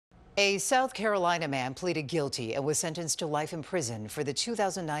A South Carolina man pleaded guilty and was sentenced to life in prison for the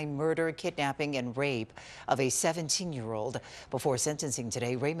 2009 murder, kidnapping, and rape of a 17-year-old. Before sentencing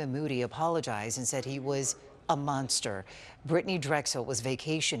today, Raymond Moody apologized and said he was a monster. Brittanee Drexel was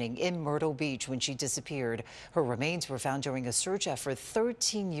vacationing in Myrtle Beach when she disappeared. Her remains were found during a search effort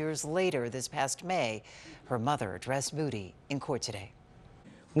 13 years later this past May. Her mother addressed Moody in court today.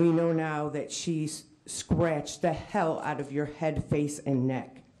 We know now that she's scratched the hell out of your head, face, and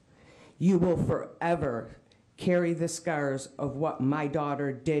neck. You will forever carry the scars of what my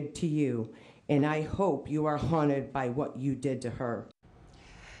daughter did to you, and I hope you are haunted by what you did to her.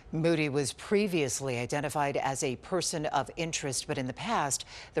 Moody was previously identified as a person of interest, but in the past,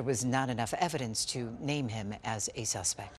 there was not enough evidence to name him as a suspect.